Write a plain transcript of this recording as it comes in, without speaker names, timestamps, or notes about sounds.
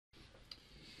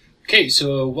Okay,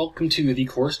 so welcome to the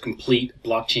course Complete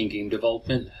Blockchain Game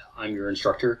Development. I'm your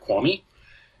instructor, Kwame.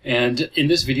 And in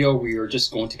this video, we are just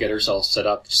going to get ourselves set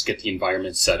up, just get the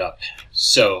environment set up.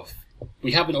 So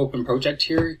we have an open project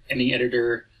here. Any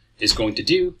editor is going to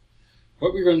do.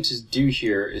 What we're going to do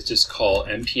here is just call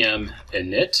npm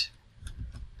init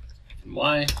and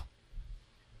y.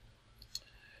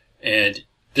 And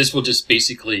this will just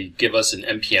basically give us an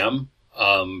npm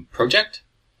project.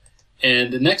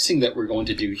 And the next thing that we're going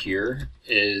to do here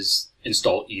is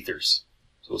install Ethers.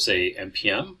 So we'll say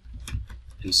npm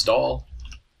install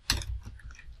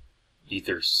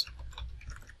Ethers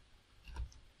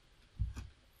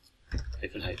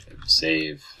 --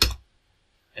 save,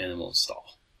 and then we'll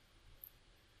install.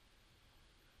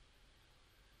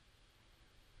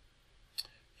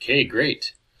 Okay,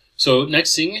 great. So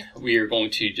next thing, we are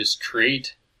going to just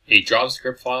create a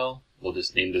JavaScript file. We'll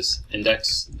just name this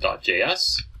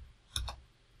index.js.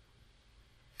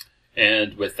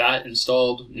 And with that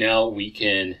installed, now we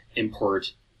can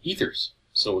import Ethers.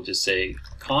 So we'll just say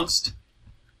const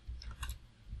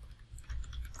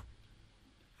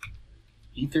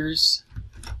Ethers,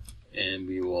 and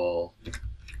we will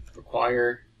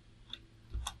require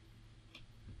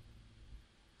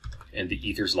and the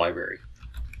Ethers library.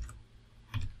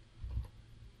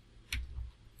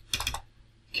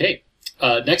 Okay,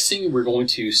 next thing, we're going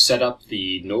to set up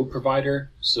the node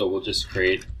provider. So we'll just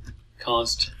create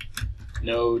const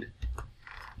node,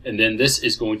 and then this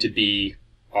is going to be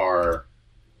our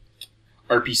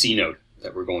RPC node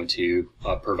that we're going to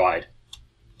provide.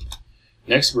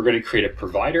 Next, we're going to create a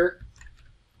provider.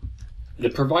 The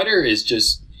provider is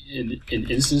just an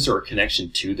instance or a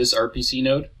connection to this RPC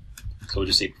node. So we'll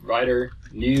just say provider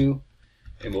new,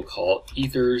 and we'll call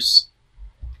Ethers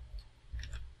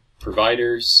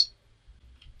providers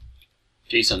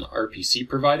JSON RPC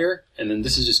provider, and then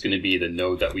this is just going to be the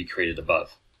node that we created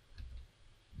above.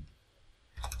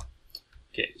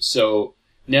 Okay, so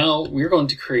now we're going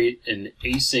to create an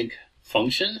async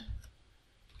function,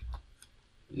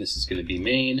 and this is going to be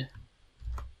main.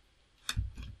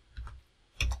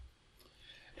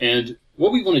 And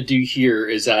what we want to do here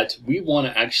is that we want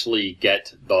to actually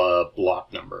get the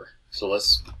block number. So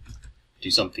let's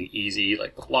do something easy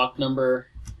like the block number,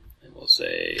 and we'll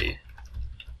say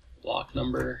block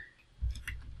number,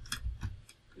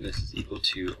 and this is equal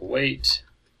to await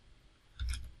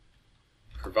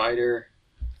provider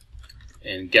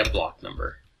and get block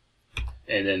number.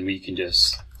 And then we can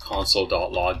just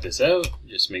console.log this out,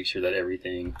 just make sure that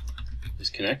everything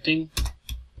is connecting.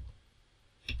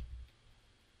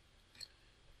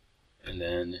 And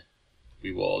then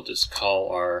we will just call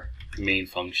our main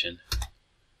function.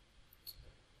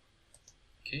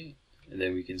 Okay, and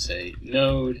then we can say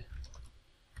node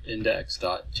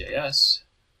index.js.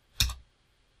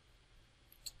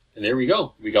 And there we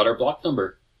go. We got our block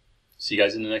number. See you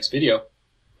guys in the next video.